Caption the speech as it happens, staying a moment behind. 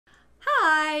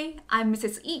Hi, I'm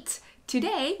Mrs. Eat.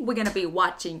 Today we're gonna be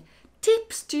watching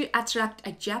tips to attract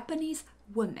a Japanese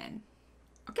woman.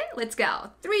 Okay, let's go.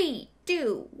 3,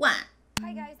 2, 1.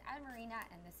 Hi guys, I'm Marina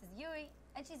and this is Yui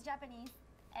and she's Japanese.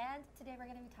 And today we're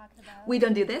gonna be talking about We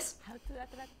don't do this. How to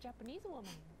attract Japanese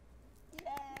woman.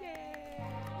 Yay!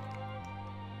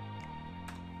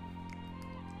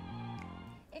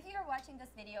 If you're watching this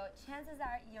video, chances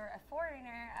are you're a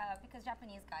foreigner because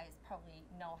Japanese guys probably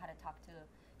know how to talk to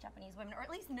Japanese women, or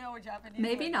at least know Japanese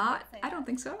Maybe women. not. Let's say I don't that.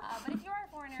 think so. But if you are a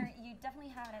foreigner, you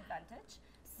definitely have an advantage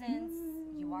since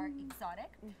you are exotic.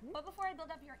 But before I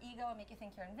build up your ego and make you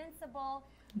think you're invincible,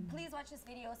 please watch this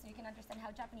video so you can understand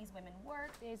how Japanese women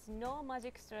work. There's no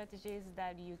magic strategies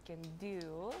that you can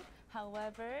do.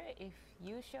 However, if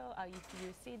you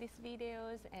see these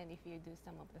videos and if you do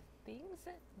some of the things,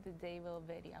 they will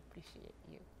very appreciate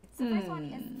you. So the first one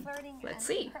is flirting Let's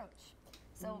and see. approach.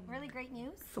 So really great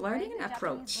news. Flirting and Japanese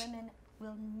approach. Women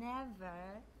will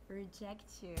never reject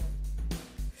you.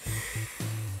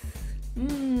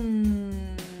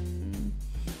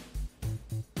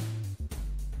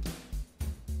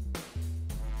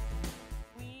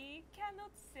 We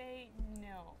cannot say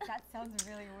no. That sounds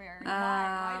really weird.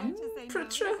 Why don't you say no?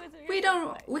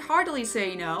 True. We hardly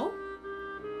say no.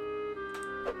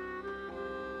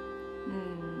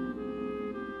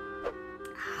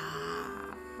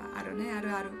 I don't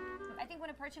know. I think when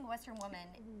approaching a Western woman,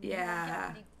 you Yeah. get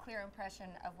a pretty clear impression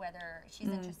of whether she's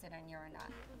interested in you or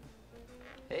not.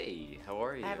 Hey, how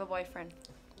are you? I have a boyfriend.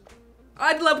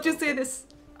 I'd love to say this.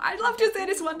 I'd love to say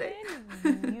this one day.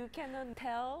 You cannot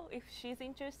tell if she's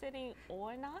interested in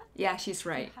or not. Yeah, she's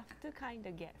You right. have to kind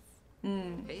of guess.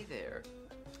 Hey there.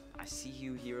 I see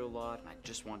you here a lot, and I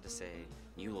just want to say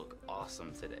you look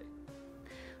awesome today.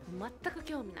 全く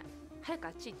興味ない。早くあ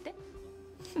っち行って。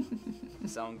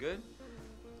 Sound good?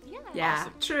 Yeah,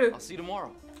 Awesome. true. I'll see you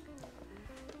tomorrow.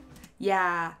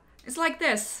 Yeah. It's like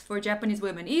this for Japanese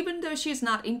women. Even though she's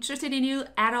not interested in you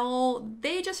at all,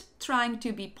 they just trying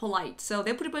to be polite. So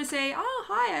they probably say, "Oh,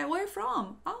 hi, where are you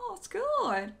from? Oh, it's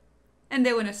good." And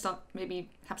they want to stop, maybe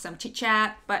have some chit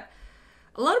chat. But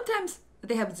a lot of times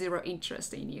they have zero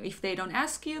interest in you. If they don't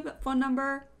ask you about phone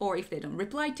number or if they don't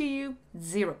reply to you,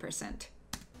 0%.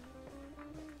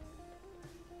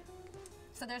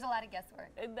 So there's a lot of guesswork.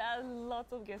 There's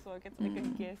lots of guesswork. It's like a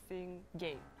guessing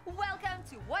game. Welcome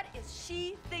to What Is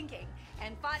She Thinking?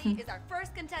 And Fadi is our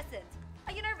first contestant.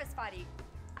 Are you nervous, Fadi?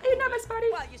 Are you nervous, buddy?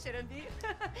 Well, you shouldn't be.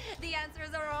 The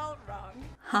answers are all wrong.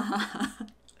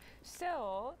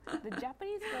 So, the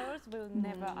Japanese girls will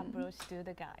never approach to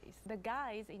the guys. The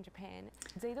guys in Japan,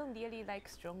 they don't really like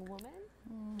strong women.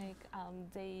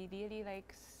 They really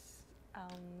like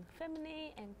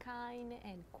feminine and kind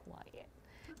and quiet.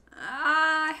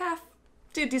 I have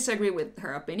to disagree with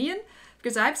her opinion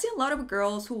because I've seen a lot of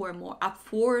girls who are more up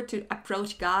for to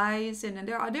approach guys, and then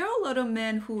there are a lot of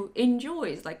men who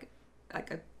enjoys like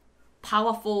a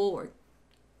powerful or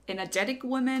energetic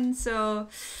woman. So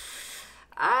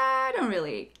I don't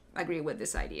really agree with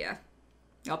this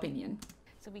opinion.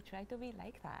 So we try to be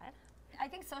like that. I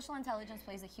think social intelligence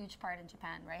plays a huge part in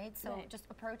Japan, right? So Right. just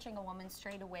approaching a woman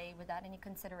straight away without any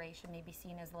consideration may be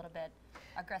seen as a little bit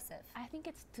aggressive. I think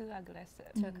it's too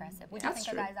aggressive. Too aggressive. Would you That's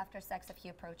think true. a guy's after sex if he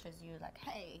approaches you like,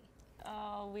 hey?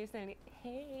 Oh, we're saying,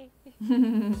 hey.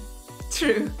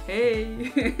 True.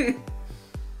 Hey.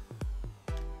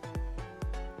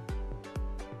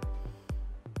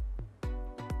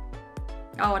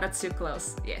 Oh, that's too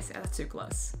close. Yes, that's too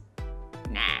close.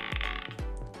 Nah.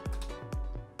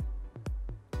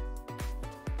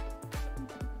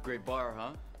 Great bar,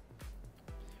 huh?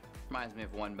 Reminds me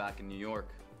of one back in New York.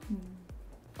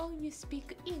 Oh, you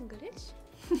speak English?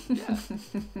 Yeah,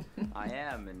 I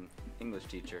am an English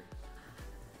teacher.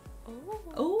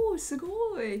 Oh,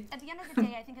 sugoi. At the end of the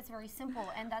day, I think it's very simple,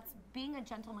 and that's being a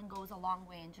gentleman goes a long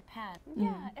way in Japan.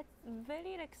 Yeah, it's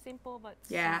very like simple but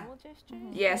Yeah. small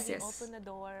gestures. Yes, Maybe yes. Open the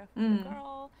door for the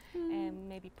girl and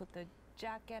maybe put the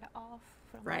jacket off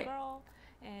from Right. the girl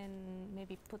and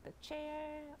maybe put the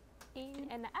chair in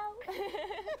and out.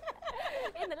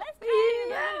 In the last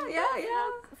Yeah.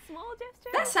 small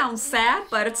gesture. That sounds sad,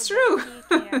 but it's true.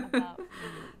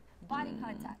 Body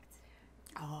contact.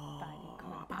 Oh,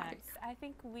 Contact. I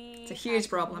think we It's a huge have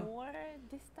problem. more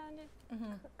distant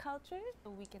culture, so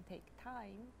we can take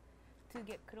time to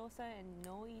get closer and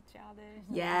know each other.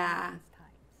 Yeah. These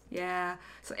times. Yeah.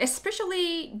 So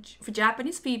especially for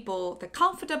Japanese people, the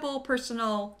comfortable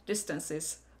personal distance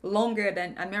is longer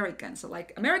than American. So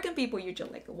like American people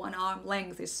usually like 1 arm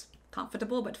length is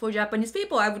comfortable, but for Japanese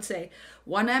people, I would say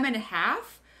 1 arm and a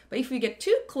half. But if we get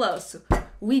too close,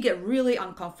 we get really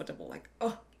uncomfortable. Like,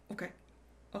 oh, okay.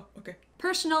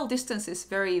 personal distance is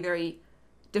very, very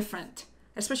different.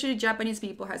 Especially Japanese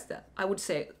people has the, I would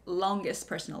say, longest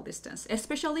personal distance,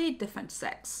 especially different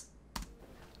sex.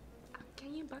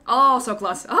 Can you back Oh, so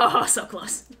close. Oh, so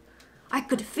close. I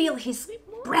could feel his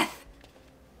breath.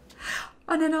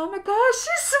 And then, oh my gosh,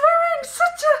 she's wearing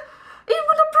such a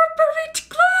inappropriate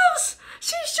clothes.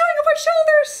 She's showing off her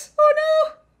shoulders. Oh no.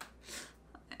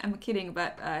 I'm kidding,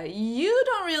 but you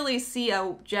don't really see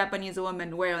a Japanese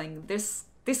woman wearing this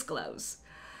clothes.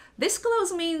 This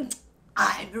clothes means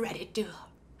I'm ready to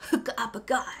hook up a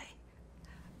guy.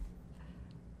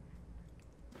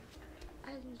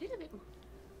 a little bit more?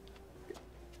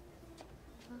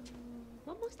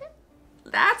 One more step?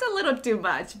 That's a little too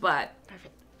much, but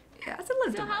Perfect. yeah, it's a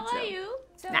little So too much. how are though. you?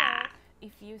 So Nah.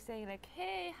 if you say like,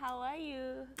 hey, how are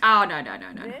you? Oh no no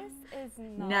no no no. This is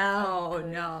not No, a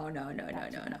good no, no, no, no,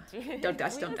 no, no. touch. Don't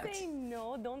touch, We don't don't touch. say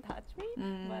no, don't touch me,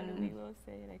 but we will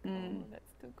say like, oh,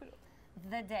 that's too close.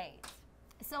 The date.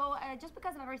 So just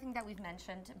because of everything that we've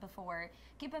mentioned before,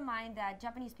 keep in mind that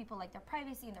Japanese people like their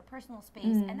privacy and their personal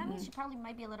space, and that means she probably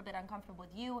might be a little bit uncomfortable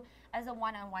with you as a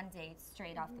one-on-one date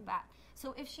straight off the bat.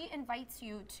 So if she invites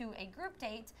you to a group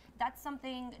date, that's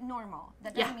something normal.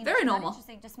 That doesn't Yeah, mean very that she's normal. not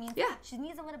interested, it just means Yeah. she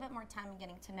needs a little bit more time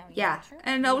getting to know you. Yeah, Is that true?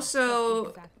 and also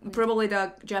exactly. probably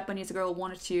the Japanese girl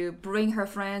wanted to bring her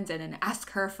friends and then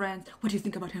ask her friends, "What do you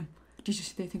think about him? Did you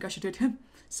think I should date him?"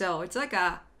 So it's like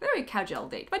a very casual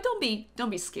date, but don't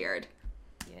be scared.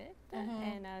 Yeah.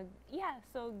 And yeah,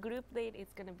 so group date is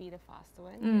gonna be the first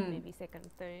one, and maybe second,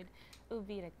 third will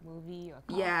be like movie or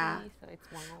coffee. Yeah. So it's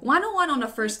one. One-on-one on the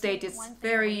first date is One thing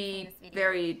away very from this video.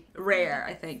 very rare,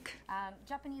 I think.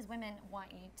 Japanese women want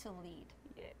you to lead.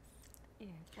 Yes. Yes.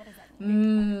 What does that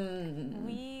mean?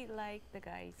 We like the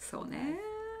guys So who ne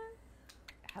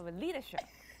have a leadership,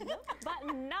 you know? But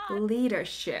not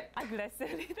leadership. aggressive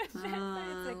leadership. But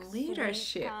it's like sweet,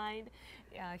 leadership. kind.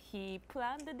 He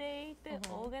planned the date,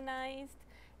 organized,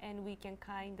 and we can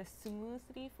kind of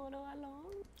smoothly follow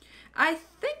along. I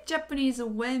think Japanese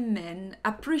women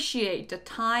appreciate the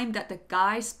time that the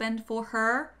guy spent for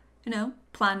her, you know,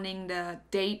 planning the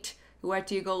date, where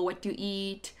to go, what to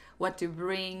eat, what to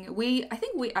bring. I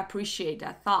think we appreciate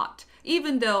that thought.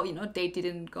 Even though, you know, date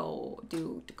didn't go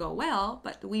well,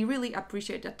 but we really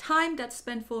appreciate the time that's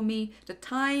spent for me, the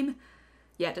time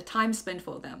spent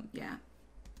for them. Yeah.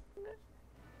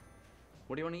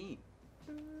 What do you want to eat?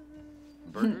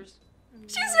 Burgers?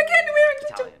 She's again wearing the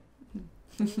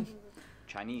Italian?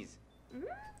 Chinese?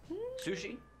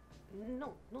 Sushi?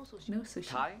 No, no sushi. no sushi.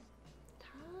 Thai?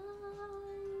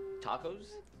 Tacos?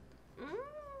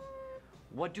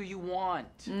 What do you want?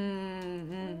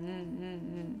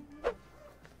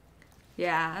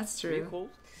 Yeah, that's Are you true. cold?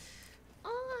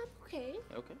 Oh, I'm okay.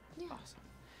 Okay. Yeah. Awesome.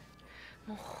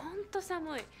 もうほんと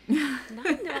寒い。な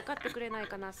んで分かってくれない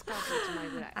かな、スカーフ1枚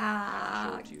ぐらい。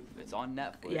 Ah, Showed you. It's on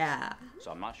Netflix. yeah.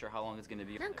 So I'm not sure how long it's gonna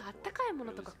be. なんかあったかいも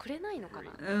のとかくれないのかな。 You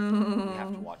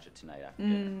have to watch it tonight after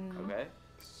dinner. Okay?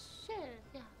 Sure,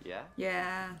 yeah. Yeah?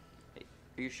 Yeah. Hey,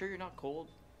 are you sure you're not cold?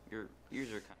 Your ears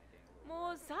are kind of.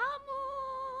 もう寒い。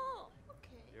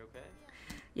Okay. You're okay?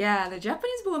 Yeah, the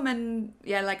Japanese woman,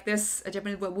 yeah, like this, a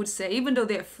Japanese woman would say, even though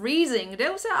they're freezing, they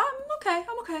would say, I'm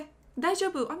okay.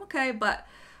 Daijoubu, I'm okay. But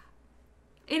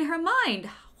in her mind,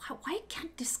 why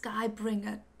can't this guy bring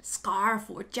a scarf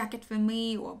or jacket for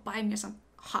me or buy me some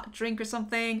hot drink or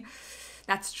something?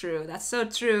 That's true. That's so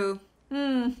true.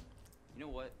 You know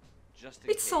what? Just in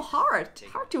It's so case, hard. take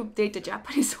Hard to date a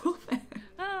Japanese woman.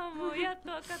 ああ、もうやっと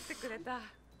分かってくれた。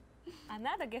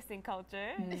Another guessing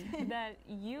culture that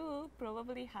you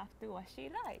probably have to what she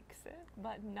likes,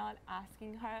 but not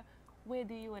asking her, where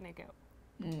do you want to go?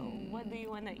 Or what do you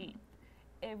want to eat?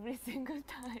 Every single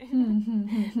time.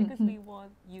 Because we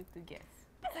want you to guess.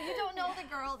 So you don't know the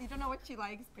girl, you don't know what she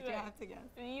likes, but you have to guess.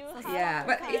 You Yeah, have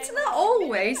but to it's kind not of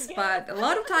always. guess. But a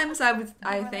lot of times,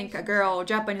 I think a girl,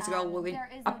 Japanese girl, will There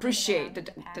is no appreciate date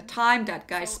around the Japan. time that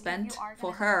guy So if spent you are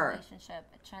for gonna have a her. relationship,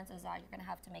 chances are you're gonna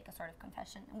have to make a sort of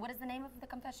confession. And what is the name of the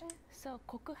confession? So,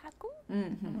 告白?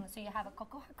 So you have a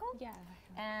kokohaku, Yeah.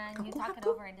 and you talk it Kokohaku?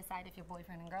 over and decide if you're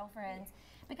boyfriend and girlfriend.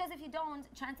 Because if you don't,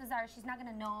 chances are she's not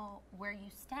gonna know where you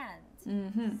stand. So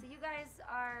you guys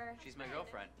are. She's my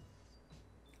girlfriend.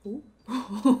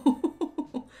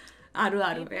 Aru,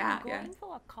 If yeah, you're yeah. going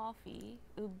for a coffee,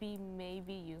 it would be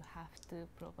maybe you have to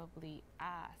probably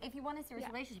ask. If you want a serious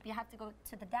Yeah. relationship, you have to go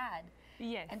to the dad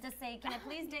Yes. and just say, "Can I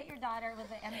please date your daughter with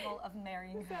the end goal of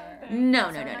marrying her?" No,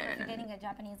 So no, no, remember, no, if no, you're no. dating a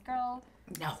Japanese girl,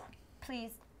 No.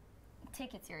 please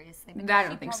take it seriously. Because I she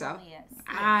don't think so. probably is.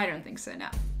 I don't think so, no.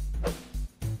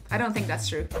 I don't think that's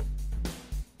true.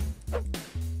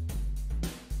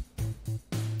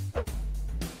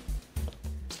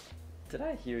 Did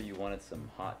I hear you wanted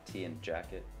some hot tea and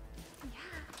jacket?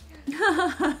 Thank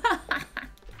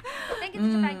you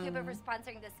to Japan Cuba for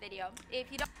sponsoring this video. If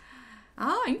you don't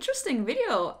Oh, interesting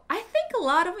video. I think a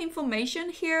lot of information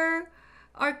here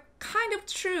are kind of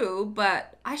true,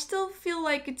 but I still feel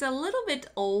like it's a little bit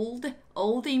old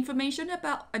information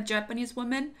about a Japanese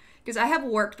woman. Because I have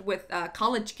worked with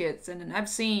college kids, and I've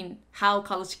seen how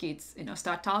college kids,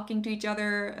 start talking to each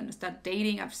other and start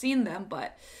dating. I've seen them,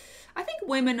 but I think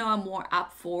women are more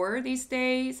up for these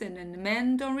days, and then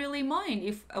men don't really mind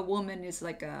if a woman is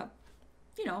like a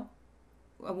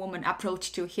woman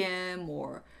approach to him,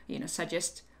 or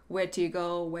suggest where to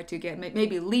go, where to get,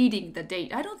 maybe leading the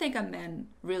date. I don't think a man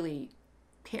really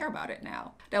care about it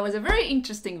now. That was a very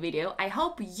interesting video. I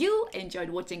hope you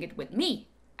enjoyed watching it with me.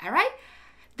 All right,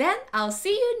 then I'll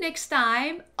see you next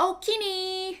time.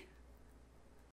 Okini!